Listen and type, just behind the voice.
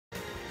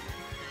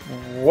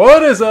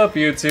What is up,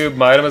 YouTube?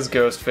 My name is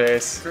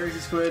Ghostface. Crazy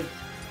Squid.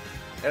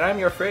 And I'm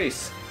your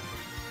face.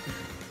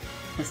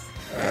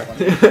 I'm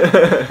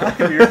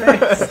your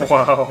face.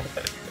 Wow.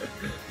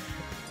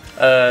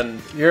 And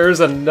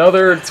here's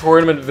another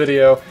tournament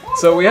video.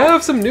 So we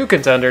have some new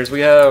contenders. We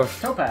have...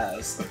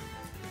 Topaz.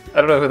 I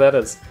don't know who that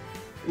is.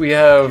 We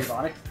have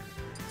Giovanni.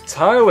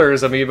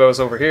 Tyler's Amiibos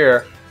over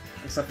here.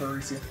 Except for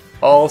Aricia.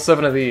 All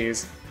 7 of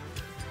these.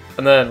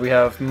 And then we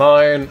have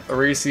mine,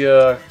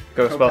 Aricia,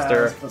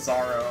 Ghostbuster. Topaz,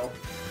 Bizarro.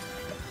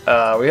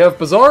 We have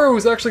Bizarro,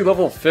 who's actually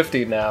level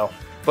 50 now.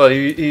 But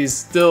he's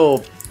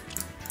still...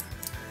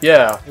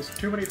 Yeah. There's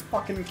too many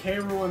fucking K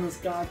rule in this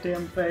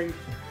goddamn thing.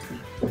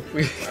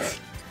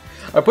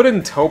 I put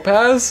in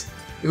Topaz,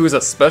 who's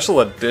a special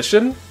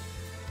edition,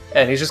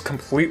 and he's just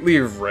completely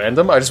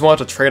random. I just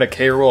wanted to train a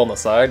K roll on the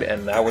side,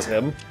 and that was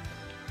him.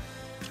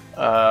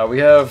 We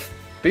have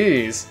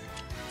Bees.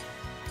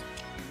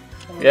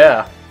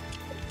 Yeah.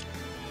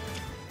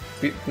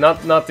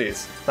 Not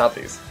these. Not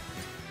these.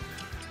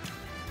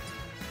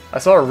 I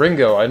saw a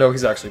Ringo. I know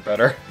he's actually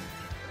better.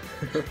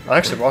 I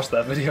actually watched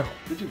that video.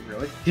 Did you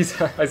really?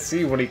 I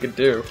see what he can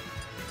do.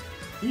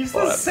 He's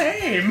the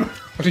same!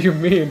 What do you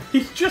mean?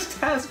 He just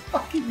has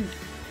fucking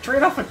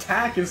trade-off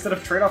attack instead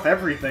of trade-off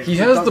everything. He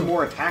has does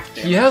more attack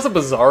damage. He has a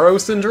Bizarro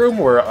syndrome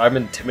where I'm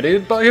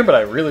intimidated by him, but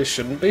I really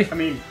shouldn't be. I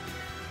mean,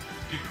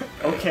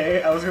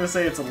 okay, I was gonna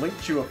say it's a Link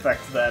Chew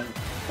effect then,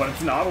 but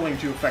it's not a Link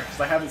Chew effect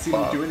because I haven't seen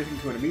him do anything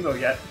to an Amiibo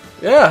yet.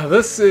 Yeah,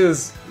 this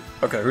is...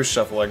 Okay, who's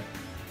shuffling?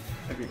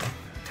 I mean,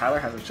 Tyler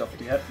hasn't shuffled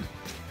yet.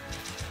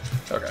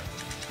 Okay.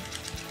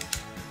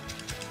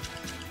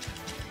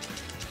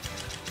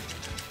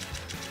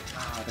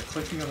 Ah, the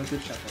clicking of a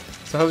good shuffle.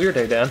 So how's your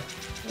day, Dan?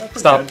 Yeah, pretty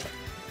Stop. good.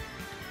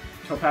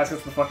 Topaz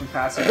gets the fucking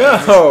pass.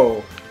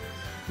 No!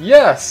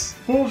 Yes!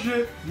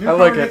 Bullshit! I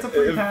like Gets it. a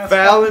free pass.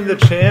 Valen the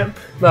champ.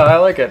 No, I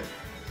like it.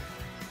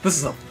 This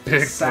is a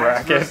big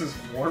Sax bracket. versus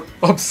Warp.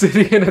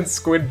 Obsidian and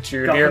Squid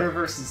Jr. Governor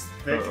versus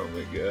Thick. Oh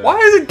my god. Why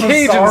is it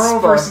Cajun Bizarro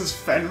Spawn? versus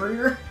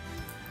Fenrir.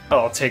 Oh,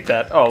 I'll take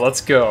that. Oh, let's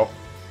go.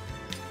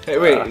 Hey,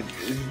 wait.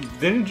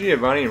 Didn't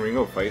Giovanni and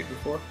Ringo fight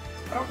before?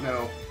 I don't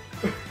know.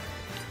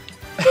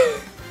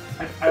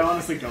 I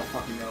honestly don't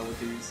fucking know with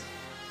these.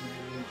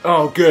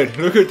 Oh, good.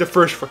 Look at the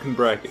first fucking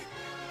bracket.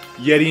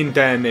 Yeti and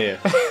Dianea.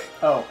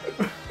 Oh.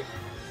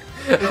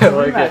 It's I a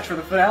like rematch it. for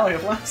the finale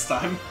of last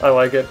time. I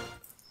like it.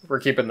 We're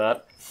keeping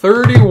that.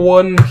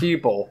 31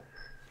 people.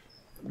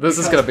 This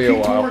is gonna be a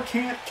while. People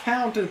can't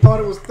count and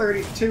thought it was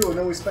 32, and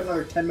then we spent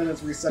another 10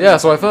 minutes resetting. Yeah,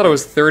 so I thought it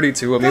was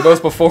 32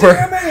 Amiibos before.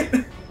 Damn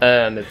it!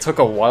 And it took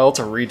a while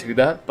to redo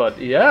that, but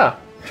yeah.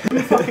 Too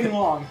fucking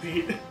long,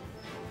 Pete.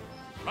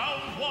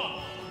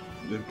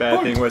 The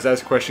bad thing was I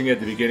was questioning at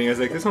the beginning. I was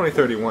like, there's only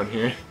 31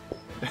 here.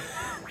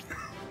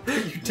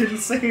 You didn't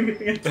say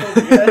anything until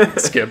the end.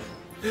 Skip.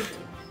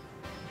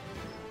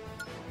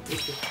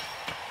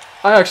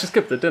 I actually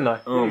skipped it, didn't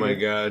I? Oh my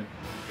god.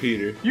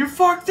 Peter. You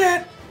fucked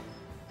it!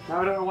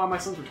 Now I don't know why my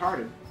son's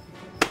retarded.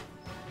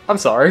 I'm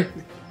sorry.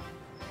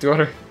 Do you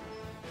want to...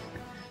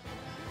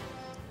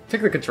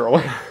 Take the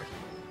controller.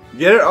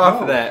 Get it off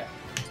No. of that.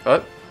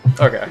 What?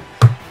 Okay.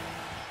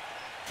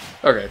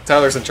 Okay,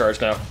 Tyler's in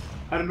charge now.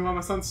 I don't know why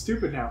my son's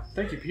stupid now.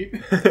 Thank you,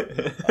 Pete.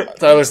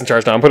 Tyler's in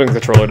charge now. I'm putting the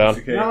controller down.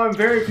 Okay. Now I'm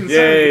very concerned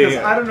Yay!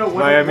 because I don't know what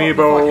My the fuck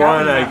Amiibo happened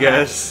won, in I that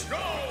guess.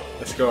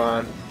 Let's go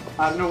on. match.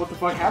 I don't know what the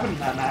fuck happened in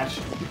that match.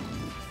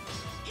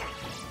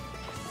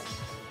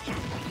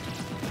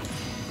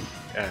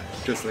 Yeah,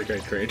 just like I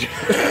trained.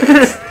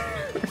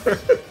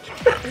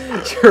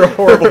 You're a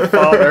horrible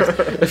father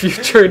if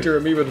you've trained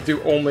your Amiibo to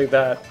do only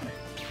that.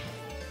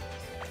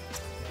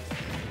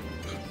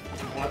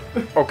 What?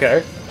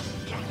 Okay.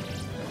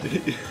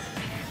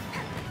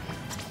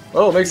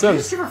 Well, it makes Did you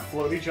just sense. give her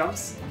floaty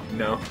jumps?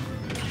 No.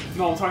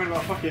 No, I'm talking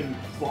about fucking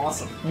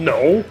Blossom.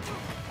 No.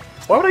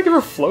 Why would I give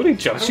her floating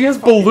jumps? She has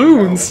fucking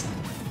balloons.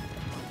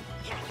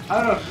 I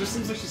don't know, it just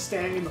seems like she's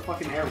standing in the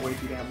fucking air way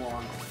too damn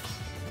long.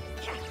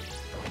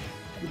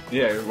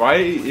 Yeah, why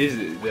is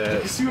it You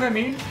that... see what I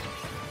mean?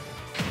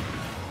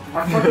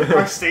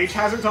 Our stage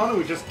hazards on it,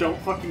 we just don't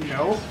fucking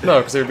know. No,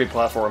 because there'd be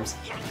platforms.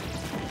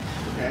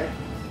 Okay.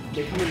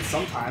 They come in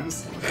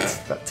sometimes.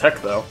 That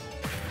tech, though.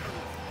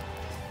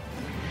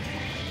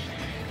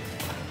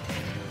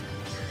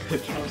 I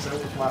was able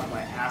to laugh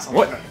my ass off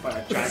What? by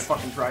a giant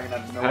fucking dragon out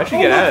of nowhere. How'd she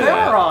get out of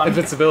that? On.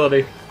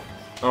 Invincibility.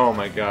 Oh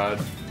my god.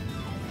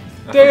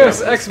 I Deus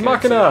forgot Ex this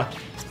Machina!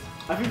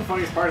 I think the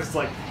funniest part is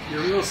like,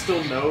 Yuriko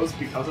still knows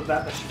because of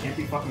that she can't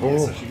be fucking good,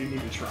 so she didn't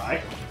even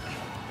try.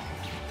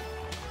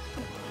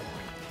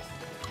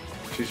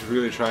 She's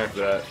really trying for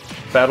that.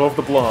 Battle of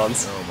the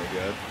Blondes. Oh my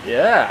god.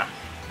 Yeah.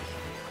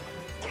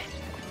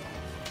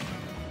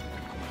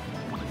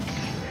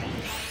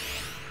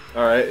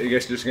 Alright, I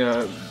guess you're just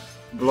gonna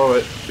blow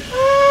it. Please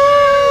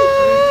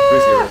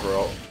get rid of her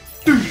ult.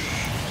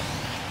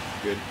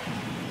 Good.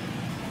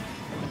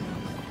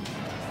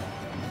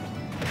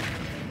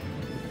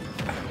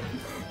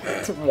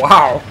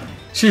 Wow.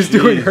 She's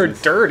doing her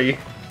Jesus. dirty.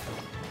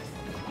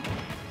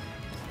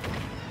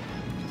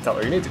 Tell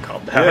her you need to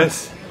calm down.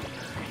 Yes.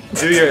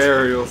 Do your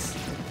aerials.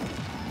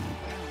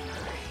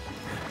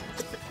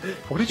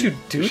 What did you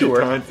do You to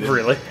her? taunted.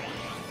 Really?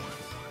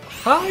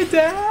 Hi,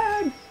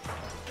 Dad!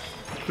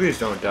 Please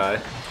don't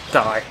die.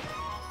 Die.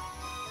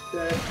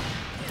 Dead.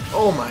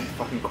 Oh my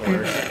fucking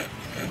corner.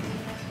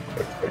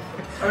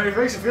 I mean, it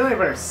makes you feel like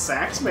better.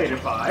 Sax made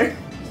it by.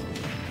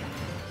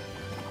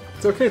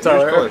 It's okay, Just call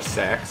Tyler. her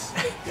Sax.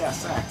 Yeah,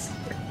 Sax.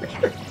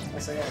 I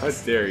say How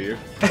X. dare you?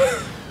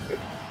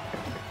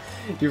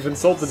 You've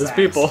insulted his Sax.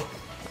 people.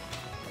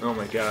 Oh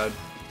my god.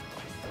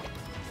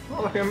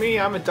 Oh, look at me,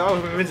 I'm a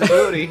dog with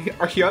invincibility.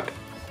 Yuck.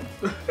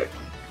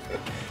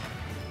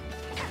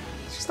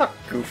 She's not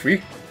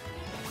goofy.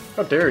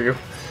 How dare you?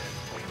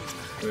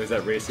 Is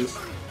that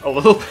racist? A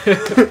little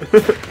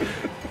bit.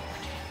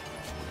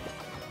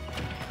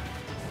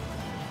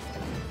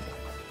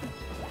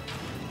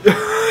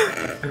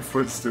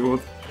 Footstool.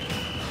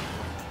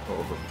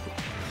 Oh.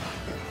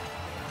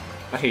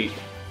 I hate.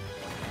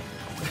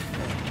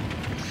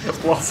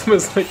 Blossom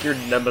is like your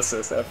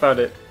nemesis. I found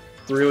it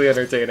really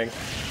entertaining.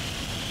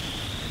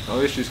 At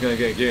least she's gonna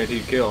get a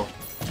guaranteed kill.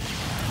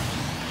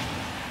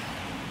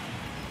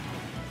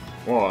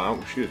 Whoa,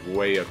 she was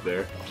way up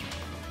there.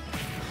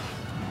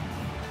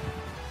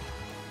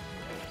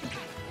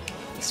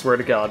 I swear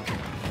to God.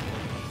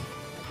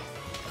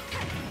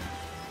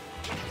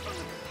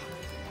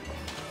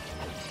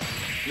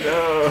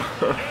 No!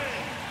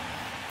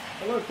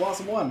 Oh, look,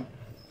 Blossom won.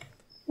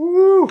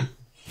 Woo!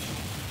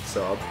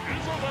 Sob.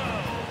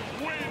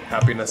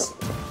 Happiness.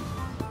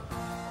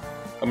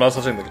 I'm not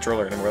touching the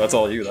controller anymore. That's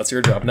all you. That's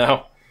your job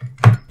now.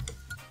 I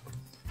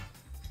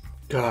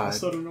God.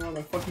 still don't know why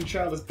my fucking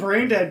child is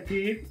brain dead,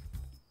 Pete.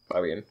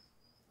 I mean...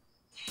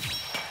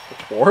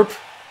 Warp?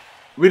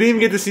 We didn't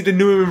even get to see the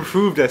new and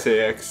improved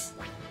SAX.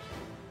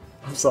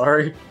 I'm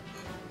sorry.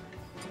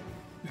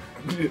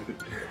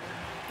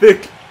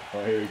 Thick!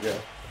 Oh, here we go.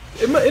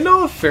 In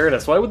all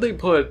fairness, why would they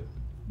put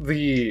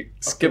the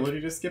skip...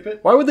 Ability to skip it?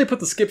 Why would they put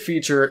the skip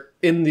feature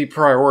in the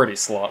priority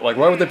slot? Like,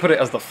 why would they put it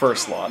as the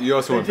first slot? You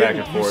also went back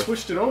and You forth.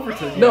 switched it over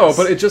to No, yes,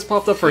 but it just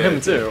popped up for Yeah, him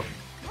it did. too.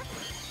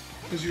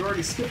 because you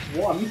already skipped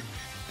one.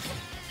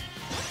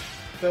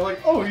 They're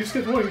like, oh, you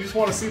skipped one, you just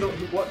want to see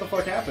what the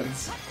fuck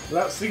happens,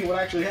 without seeing what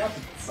actually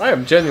happens. I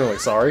am genuinely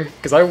sorry,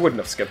 because I wouldn't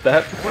have skipped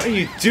that. What are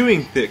you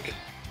doing, Thick?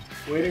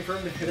 Waiting for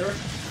him to hit her.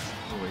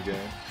 Oh my god.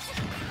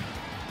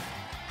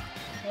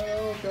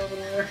 Oh,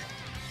 Governor.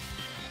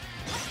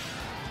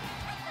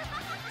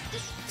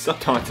 Stop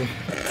taunting.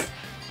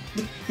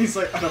 He's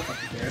like, I don't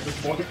fucking care at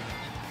this point.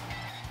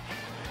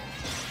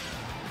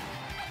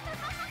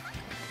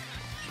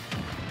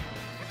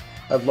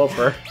 I love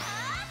her.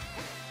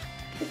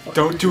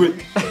 Don't do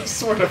it! I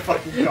swear to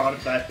fucking god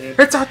if that hit.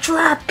 It's a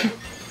trap!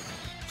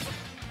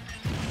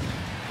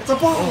 It's a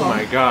bomb! Oh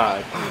my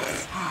god.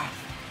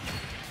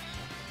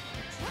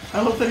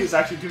 I love that he's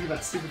actually doing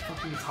that stupid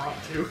fucking taunt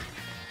too.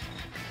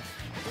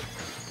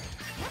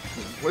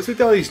 What's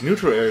with all these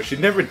neutral errors? She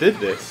never did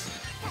this.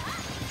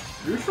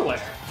 Neutral air.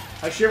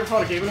 Has she ever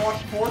fought a Game &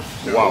 Watch before?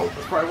 No, Wow.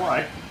 That's probably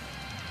why.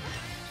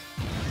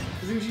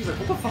 Because even she's like,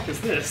 what the fuck is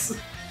this?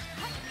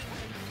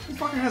 This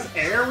fucker has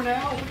air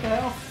now? What the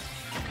hell?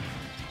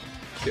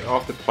 Get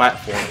off the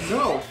platform.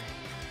 No!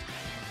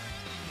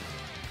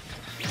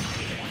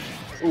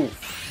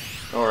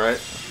 Oof. Alright.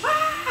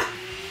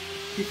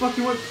 He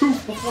fucking went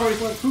poof before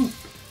he went poof.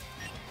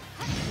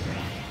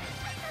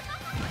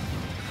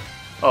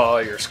 Oh,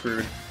 you're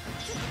screwed.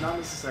 Not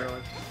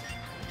necessarily.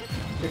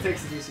 It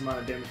takes a decent amount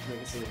of damage to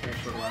make it so you can't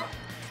turtle out.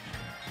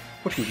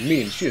 What do you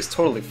mean? She is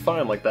totally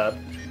fine like that.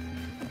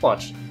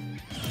 Watch.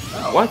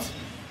 Oh. What?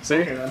 See?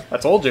 Okay, then. I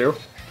told you.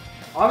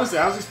 Honestly,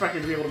 I was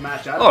expecting to be able to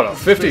match out. Oh no,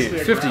 It's 50,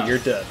 basically a 50, grab. you're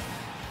dead.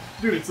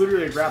 Dude, it's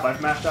literally a grab.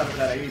 I've matched out of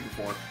that 80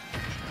 before.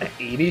 At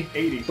 80?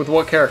 80. With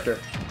what character?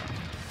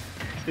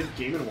 It's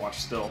Game & Watch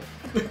still.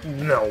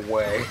 No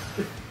way.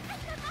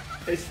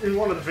 It's in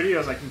one of the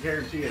videos, I can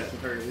guarantee it at the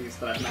very least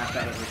that I've matched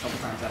out of it a couple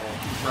times at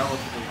a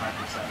relatively high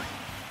percent.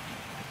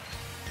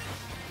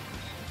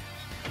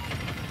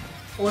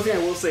 One thing I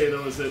will say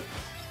though is that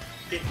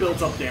it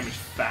builds up damage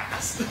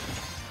fast.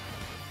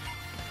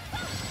 I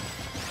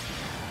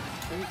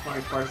think the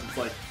funny part is it's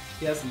like,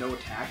 he has no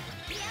attack.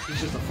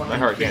 He's just a fucking My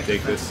heart can't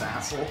take defensive this.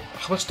 asshole.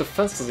 How much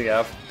defense does he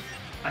have?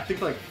 I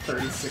think like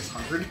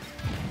 3,600.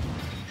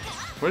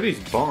 What are these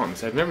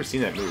bombs? I've never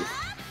seen that move.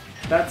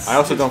 That's I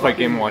also his don't fight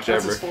fucking- Game & Watch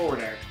that's ever. his forward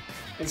air.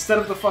 Instead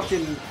of the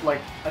fucking,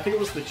 like, I think it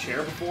was the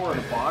chair before or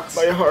the box.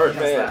 My heart, he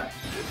has man. that.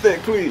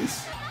 Thick,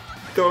 please.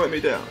 Don't let me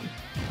down.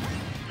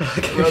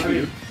 I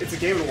mean, it's a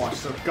Game & Watch,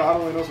 so God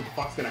only knows what the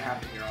fuck's gonna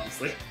happen here,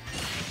 honestly.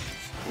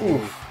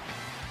 Oof.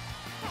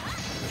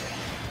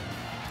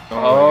 Oh,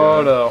 Oh,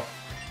 my God. no.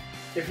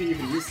 If he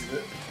even uses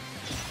it.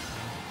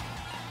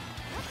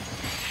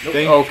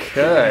 Thank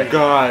Okay.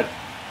 God.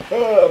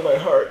 Oh, my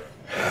heart.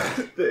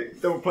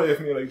 Thick, don't play with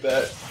me like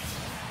that.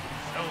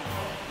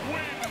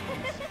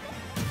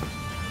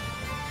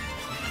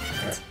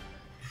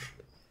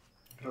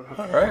 I don't have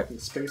Alright. fucking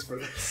space for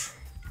this.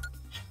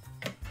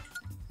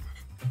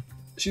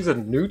 She's a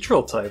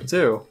neutral type,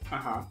 too.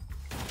 Uh-huh.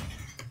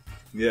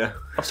 Yeah.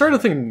 I'm starting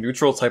to think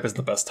neutral type is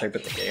the best type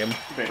in the game.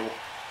 Debatable.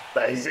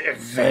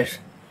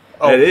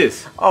 Oh. It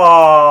is.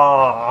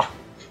 Ah.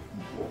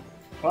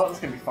 Well, this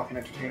is gonna be fucking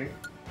entertaining.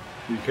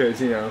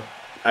 Because, you know,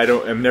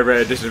 I'm never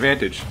at a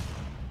disadvantage.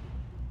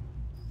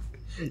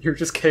 You're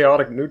just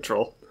chaotic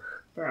neutral.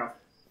 Fair enough.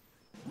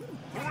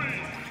 3,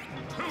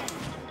 2,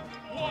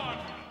 1,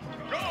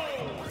 go!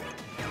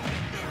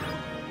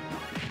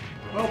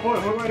 Oh boy,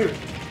 what do I do?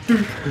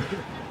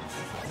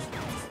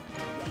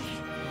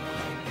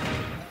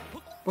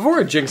 Before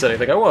I jinx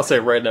anything, I want to say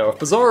right now, if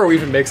Bizarro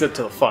even makes it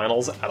to the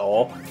finals at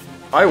all,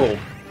 I'd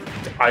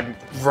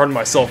run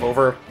myself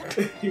over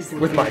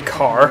with my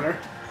car.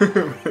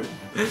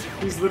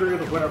 He's literally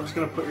the winner. I'm just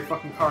gonna put your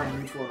fucking car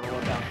in neutral and roll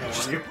it downhill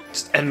on you.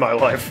 Just end my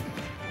life.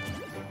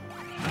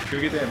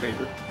 Can we get that on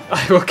paper?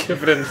 I will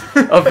give it in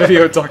a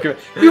video document.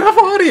 You have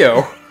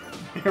audio!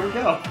 Here we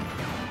go.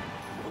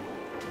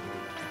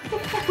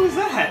 What the fuck was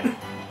that?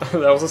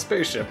 That was a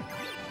spaceship.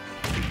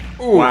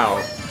 Ooh.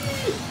 Wow.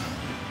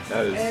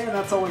 That is... And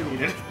that's all we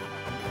needed.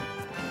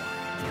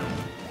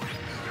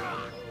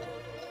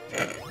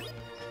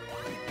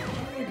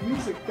 Good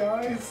music,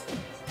 guys.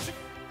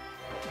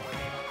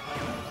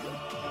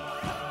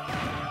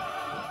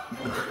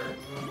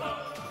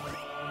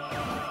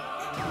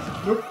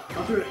 Nope,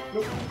 I'll do it.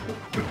 Nope.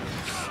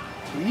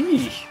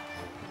 Eee.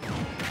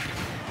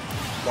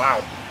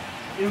 Wow.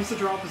 Insta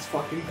drop is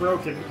fucking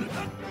broken.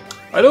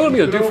 I know what I'm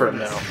gonna do for him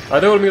now. I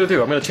know what I'm gonna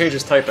do. I'm gonna change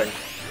his typing.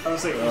 I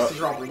was saying, Insta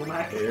drop Wiggle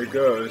Mac. Here it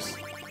goes.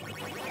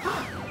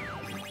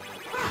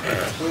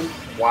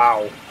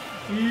 Wow.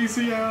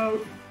 Easy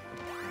out.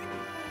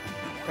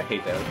 I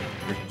hate that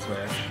freaking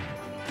smash.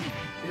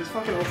 His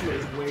fucking ultimate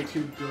is way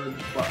too good,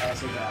 but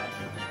also bad.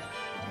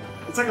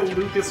 It's like a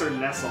Lucas or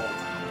Ness ult.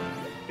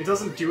 It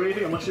doesn't do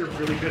anything unless you're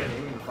really good at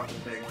aiming the fucking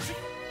thing.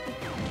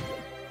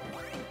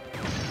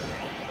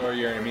 Or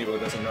your Amiibo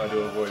doesn't know how to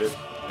avoid it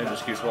and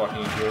just keeps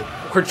walking into it.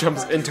 Or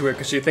jumps into it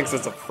because she thinks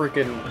it's a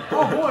freaking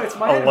Oh boy, it's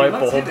my a enemy, light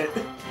let's bulb. hit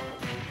it.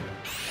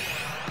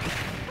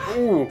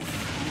 Ooh. If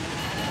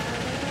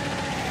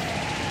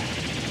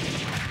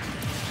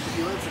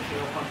you let the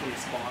kill punch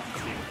respawn,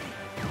 it's game.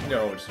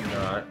 No, it's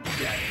not.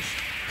 Yeah, it is.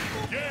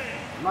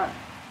 Come on.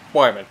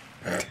 Wyman.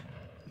 The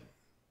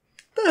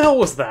hell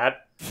was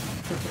that?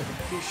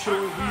 Be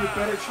sure who your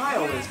better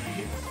child is.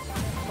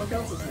 What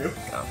else is new?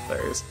 Oh,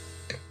 there he is.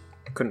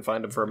 Couldn't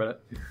find him for a minute.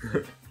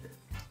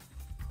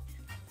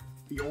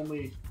 The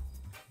only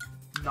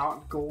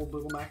not gold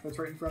Little Mac that's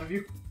right in front of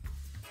you.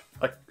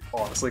 I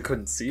honestly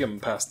couldn't see him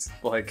past,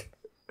 like,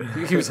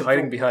 he was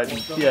hiding behind,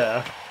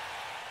 yeah.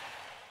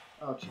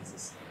 Oh,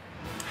 Jesus.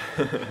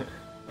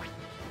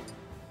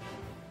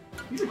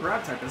 He's a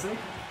grab type, isn't he?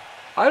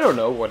 I don't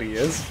know what he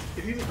is.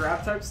 If he's a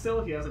grab type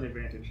still, he has an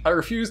advantage. I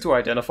refuse to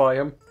identify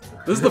him.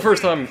 This is the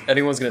first time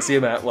anyone's gonna see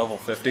him at level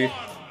 50.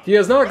 He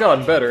has not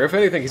gotten better, if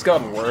anything, he's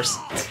gotten worse.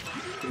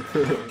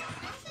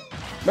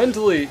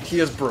 Mentally, he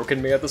has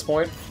broken me at this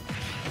point.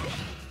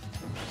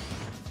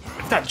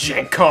 If that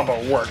jank combo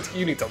worked,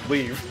 you need to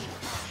leave.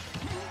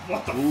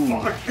 What the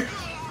Ooh. fuck?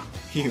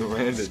 He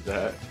landed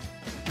that. I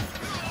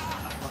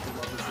fucking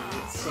love this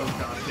idiot so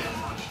goddamn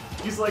much.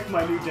 He's like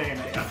my new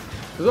Dana.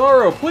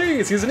 Bizarro,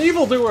 please! He's an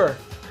evildoer!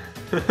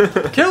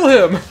 Kill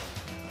him!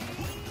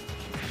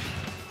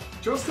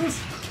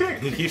 Justice, kick!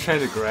 He keeps trying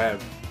to grab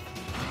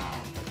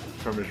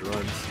from his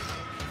runs.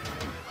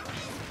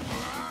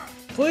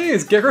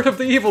 Please, get rid of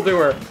the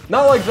evildoer!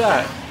 Not like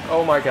that!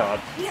 Oh my god.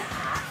 Yeah,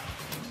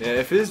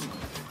 if his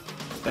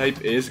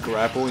type is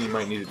grapple, you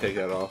might need to take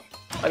that off.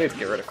 I need to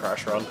get rid of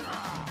Crash Run.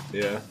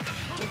 Yeah,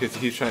 because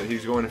he's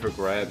going in for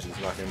grabs. It's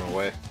knocking him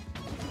away.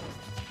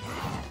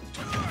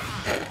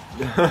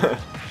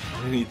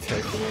 And he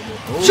takes him.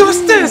 Oh.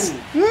 Justice!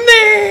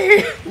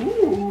 Nee!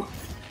 Ooh!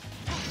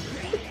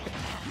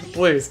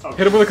 Please, Oh,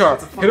 hit him with a car.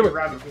 It's a Hit him fucking with...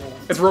 rabbit hole.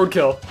 It's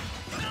roadkill.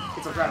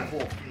 It's a rabbit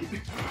hole.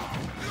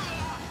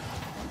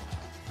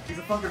 He's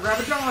a fucking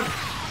rabbit dog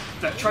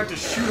that tried to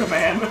shoot a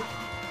man.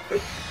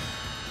 It's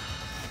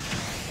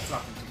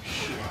not gonna do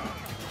shit.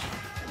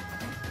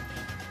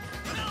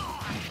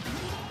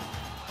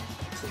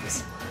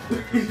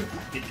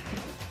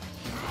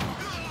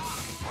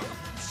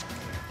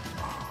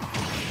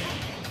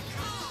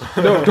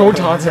 No, don't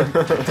taunt him.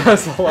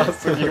 That's the last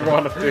thing you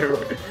want to do.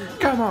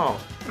 Come on!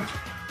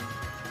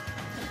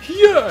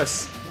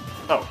 Yes!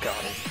 Oh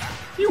god.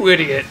 You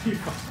idiot. You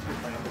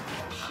fucking landed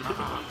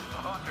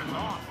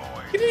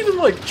that He didn't even,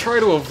 like, try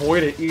to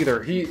avoid it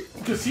either.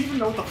 shit. Does he even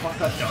know what the fuck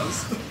that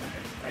does?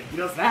 Like, he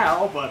does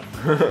now, but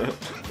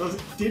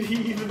did he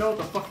even know what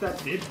the fuck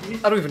that did?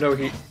 I don't even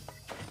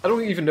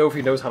know if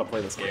he knows how to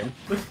play this game.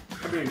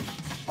 I mean,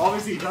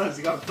 obviously he does.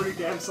 He got a pretty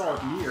damn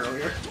solid knee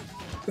earlier.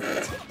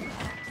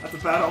 That's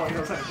about all he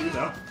knows how to do,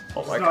 though.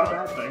 Oh my It's not god. a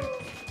bad thing.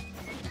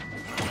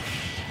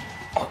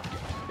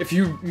 If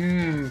you...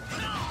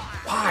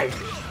 why?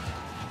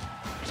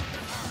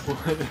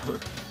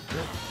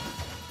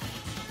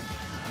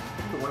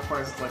 The worst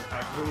part is, it's like,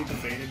 I've really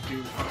debated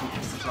doing fucking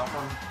instant drop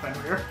on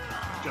Fenrir,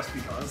 just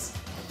because.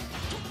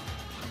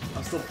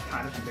 I'm still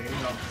kind of debating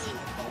on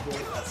bubble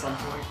at some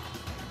point.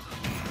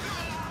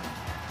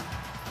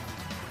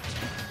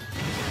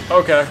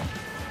 Okay.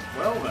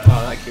 Well then.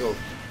 Oh, that killed.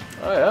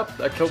 Oh, yep,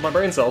 that killed my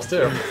brain cells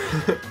too.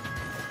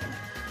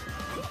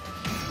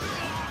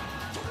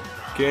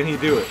 Can he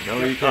do it? No,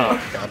 he can't.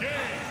 Oh, God.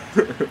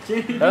 Can't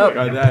you do Yep. it?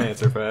 Got that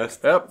answer fast.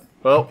 Yep,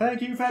 well,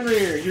 Thank you,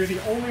 Fenrir. You're the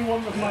only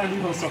one of my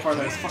Amiibo so far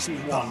that has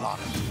fucking won.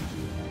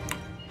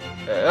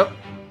 yep.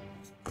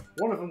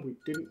 One of them we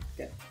didn't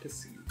get to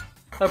see.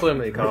 I blame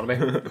the economy.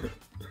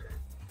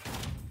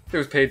 It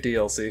was paid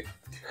DLC.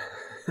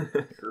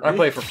 I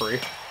play for free.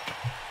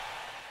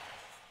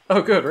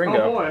 Oh, good,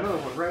 Ringo. Oh boy, another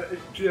one.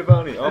 Right?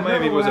 Giovanni. Oh, Another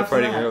maybe he one wasn't after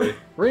fighting that. early.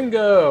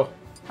 Ringo!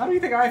 How do you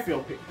think I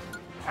feel,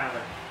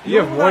 Tyler? You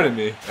have more than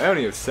me. I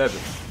only have 7.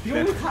 The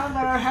only time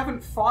that I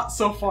haven't fought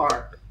so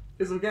far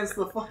is against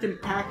the fucking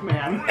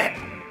Pac-Man.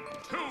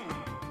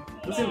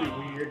 This is gonna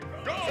be weird.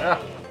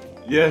 Ah,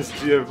 Yes,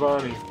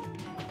 Giovanni.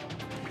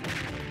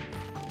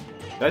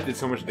 That did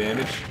so much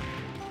damage.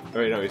 Oh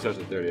wait, no, he starts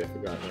at 30. I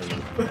forgot. Never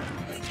mind.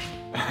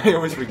 I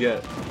always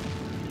forget.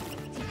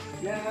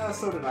 Yeah,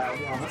 so did I, I'll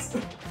be honest.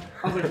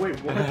 I was like, wait,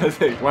 I what? was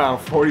like, wow,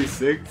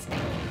 46?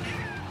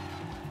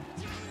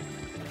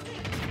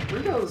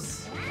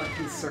 Ringo's a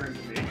concern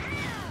to me.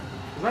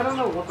 'Cause I don't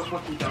know what the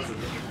fuck he does in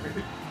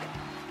there.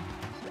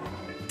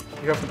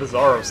 you have the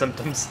Bizarro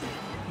symptoms.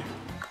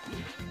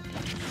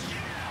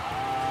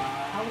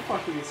 How the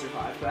fuck did he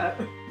survive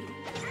that?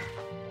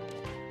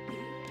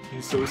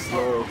 He's so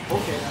slow.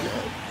 Okay,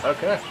 then.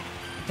 Okay.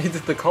 He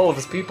did the call of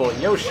his people.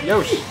 Yosh,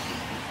 Yosh!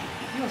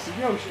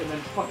 Yosh, and then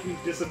fucking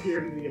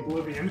disappeared in the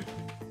oblivion.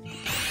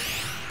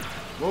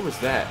 What was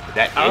that?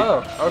 That it?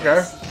 Oh,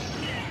 okay.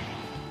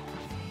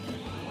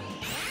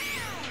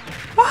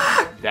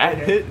 That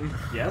hit him?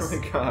 Yes. Oh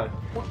my god.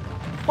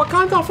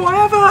 Wakanda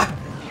forever!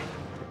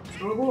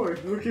 Oh boy,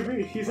 look at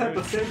me. He's at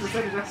the same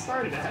percentage I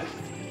started at.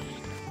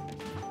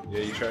 Yeah,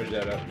 you charge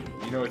that up.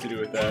 You know what to do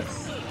with that.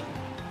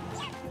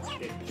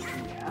 Okay,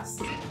 yes.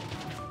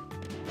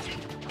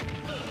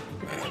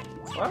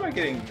 Why am I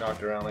getting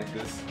knocked around like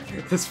this?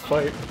 This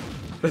fight.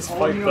 This All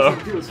fight, he knows though. how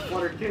to do is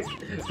flutter kick.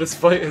 This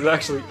fight is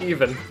actually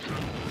even.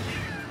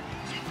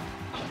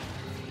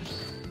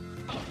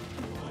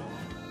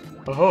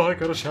 Oh, I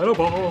got a shadow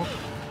ball.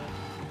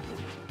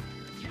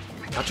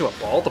 I got you a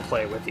ball to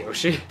play with,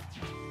 Yoshi.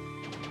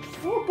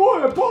 Oh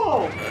boy, a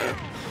ball!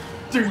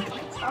 Dude,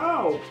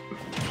 ow!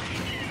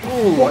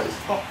 Ooh. What the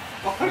fuck?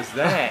 What was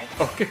that?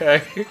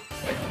 Okay.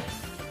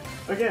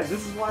 Again,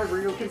 this is why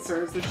Ringo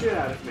concerns the shit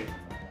out of me.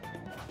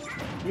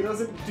 He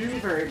doesn't do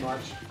very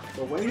much,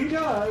 but when he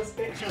does,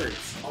 it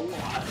hurts a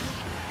lot.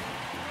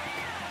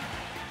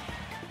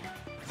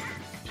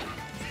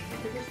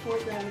 Take his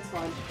point down, it's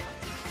fine.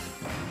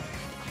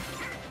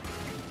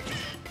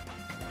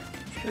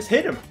 Just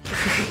hit him.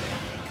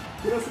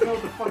 He doesn't know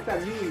what the fuck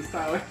that means,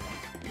 Tyler.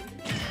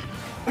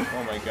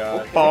 Oh my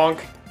god. Bonk.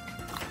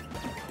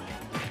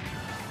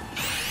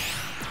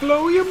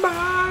 Blow your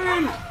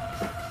mind!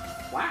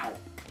 Wow.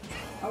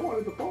 I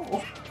wanted the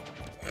ball.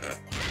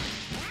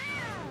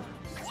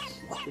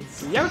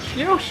 Fucking Yosh,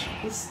 Yosh!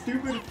 the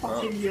stupid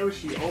fucking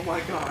Yoshi, oh my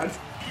god.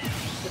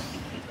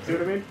 See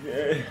what I mean?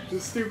 Yeah. The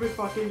stupid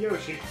fucking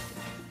Yoshi.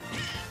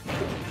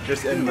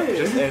 Just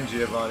end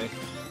Giovanni.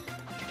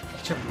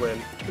 Should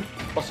win.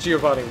 Watch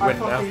Giovanni I win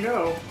now. fucking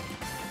know.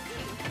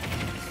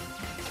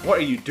 What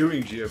are you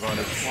doing,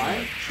 Giovanni?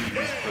 Why?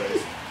 Jesus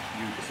Christ.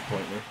 You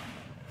disappoint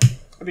me.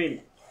 I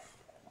mean,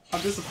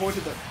 I'm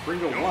disappointed that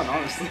Ringo won,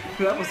 honestly.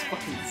 That was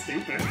fucking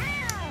stupid.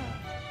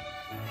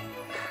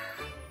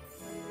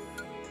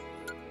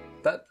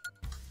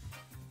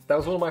 That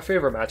was one of my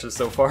favorite matches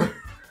so far.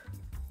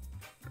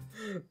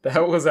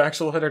 That was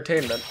actual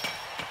entertainment.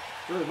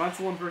 Really, mine's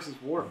the one versus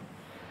Warp.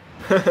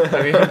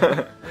 I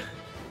mean,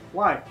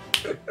 Why?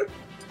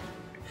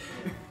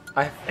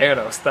 I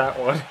Thanos that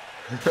one.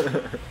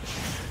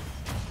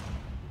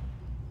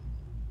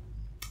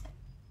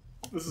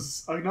 This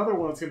is another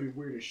one that's gonna be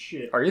weird as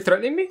shit. Are you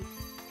threatening me?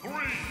 3,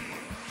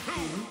 2,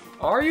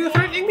 Are you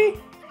threatening me?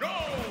 go!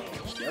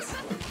 Yes?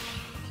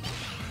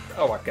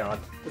 Oh my god.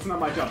 It's not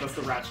my job, that's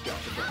the rat's job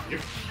to threaten you.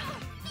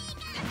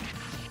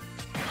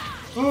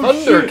 Oh,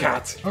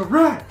 Thundercat! shit. A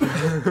rat!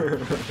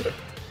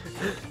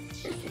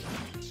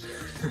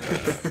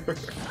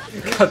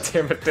 God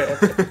damn it, Dan.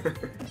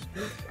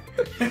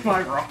 Am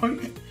I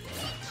wrong?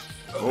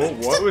 Oh,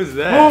 what was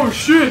that? Oh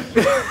shit!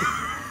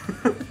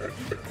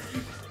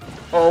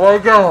 Oh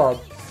my god.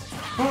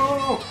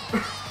 Oh!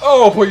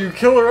 Oh, but you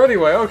kill her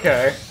anyway,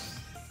 okay.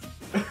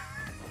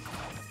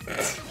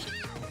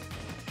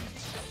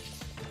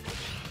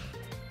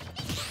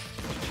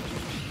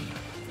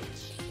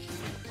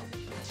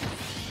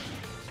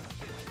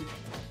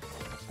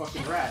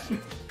 Fucking rat.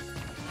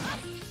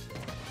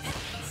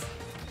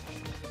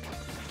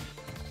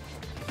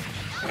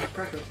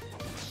 Crack it.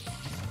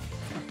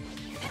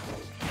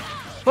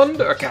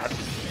 Thundercat!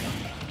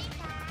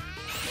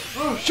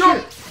 Oh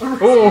shit!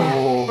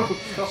 Oh!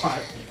 Oh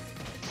god.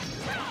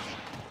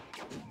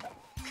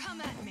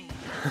 Come at me.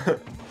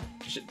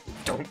 Shit,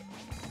 don't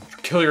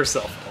kill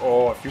yourself.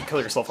 Oh, if you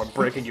kill yourself, I'm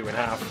breaking you in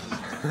half.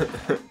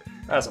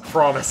 That's a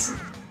promise.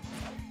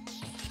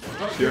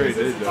 Sure he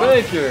did, though.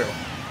 Thank you!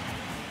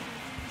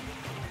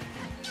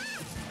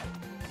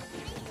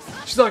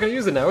 She's not gonna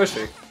use it now, is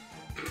she?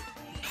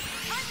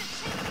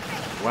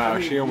 Wow, I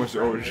mean, she almost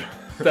over.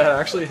 That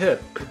actually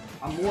hit.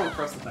 I'm more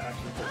impressed with that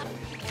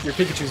actually. Your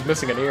Pikachu's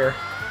missing an ear.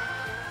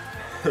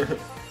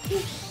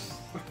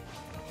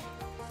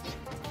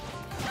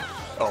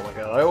 Oh my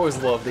god, I always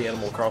love the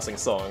Animal Crossing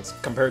songs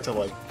compared to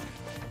like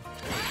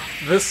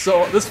this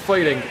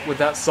fighting with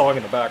that song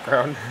in the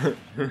background.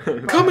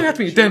 Coming at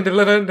me! Dun, dun,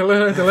 dun, dun,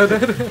 dun, dun, dun,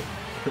 dun.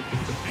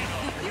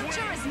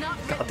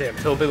 Goddamn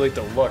Hillbilly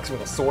Deluxe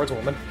with a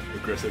swordswoman.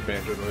 Aggressive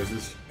banjo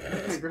noises.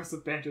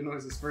 Aggressive banjo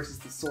noises versus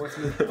the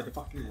swordsman with a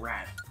fucking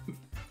rat.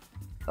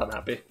 I'm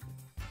happy.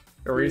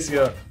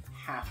 Aricia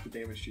Half the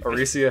damage she did.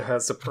 Aricia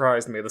has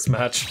surprised me this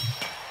match.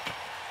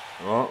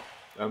 Well,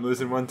 I'm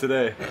losing one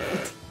today.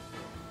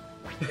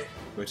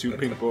 But you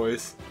pink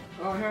boys.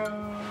 Oh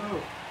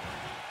no!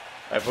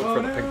 I vote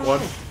for the pink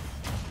one.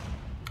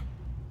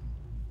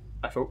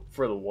 I vote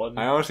for the one.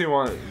 I honestly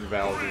want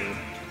Val to win.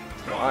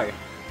 Why?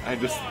 I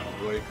just,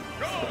 like,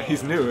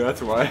 he's new,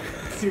 that's why.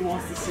 He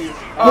wants to see it.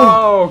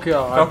 Oh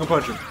god. Falcon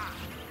punch him.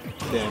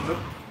 Damn.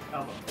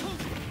 Elbow.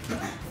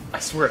 I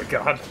swear to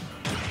god.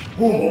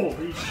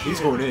 Holy shit. He's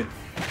going in.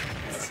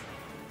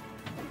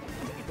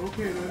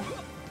 Okay then.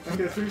 I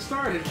guess we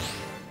started.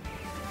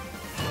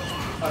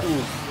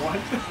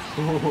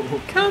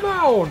 What? Come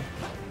on!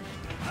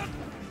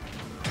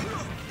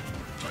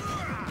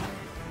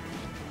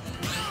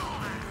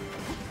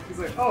 He's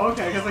like, oh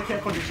okay, I guess I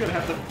can't punch your shit, I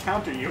have to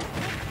counter you.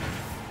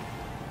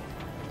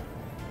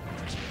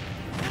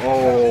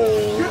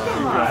 Oh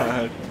Come my on.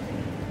 god.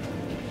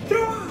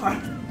 Come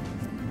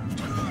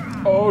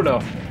on! Oh no.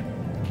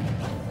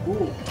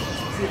 Ooh.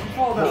 See, if you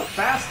fall down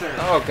faster,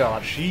 Oh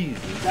god.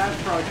 Jesus.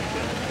 that's probably gonna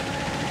kill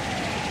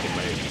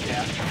it.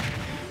 Yeah.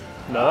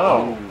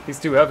 No. He's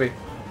too heavy.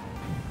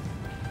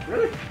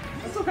 Really?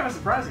 That's still kind of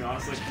surprising,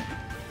 honestly.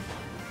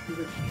 He's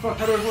like, fuck,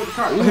 how do I avoid the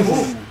car?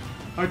 Ooh.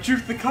 I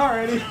juked the car,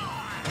 Eddie!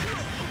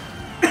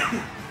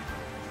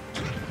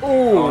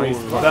 Oh, he's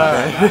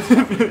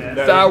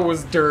that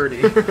was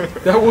dirty.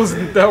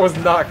 that was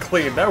not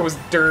clean. That was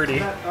dirty.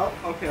 Oh,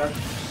 okay, that's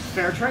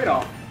fair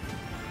trade-off.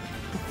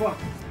 Fuck.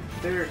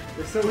 They're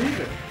so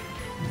even.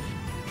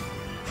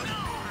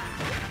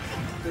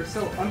 They're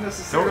so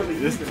unnecessarily No,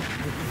 this- even.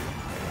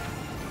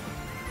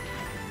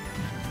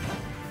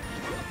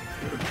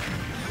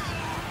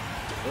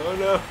 Oh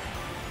no.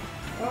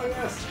 Oh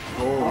yes.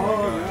 Oh,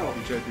 Oh, my god. no.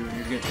 You tried doing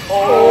it again.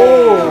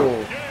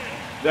 Oh!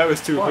 That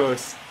was too Fuck.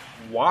 close.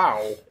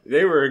 Wow.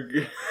 They were.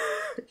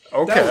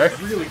 Okay. That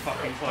was really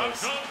fucking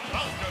close.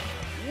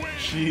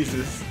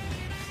 Jesus.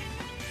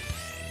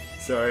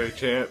 Sorry,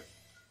 champ.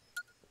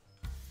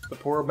 The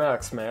poor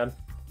Max, man.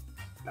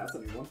 That's a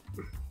new one.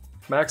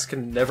 Max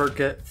can never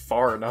get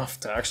far enough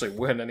to actually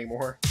win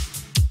anymore.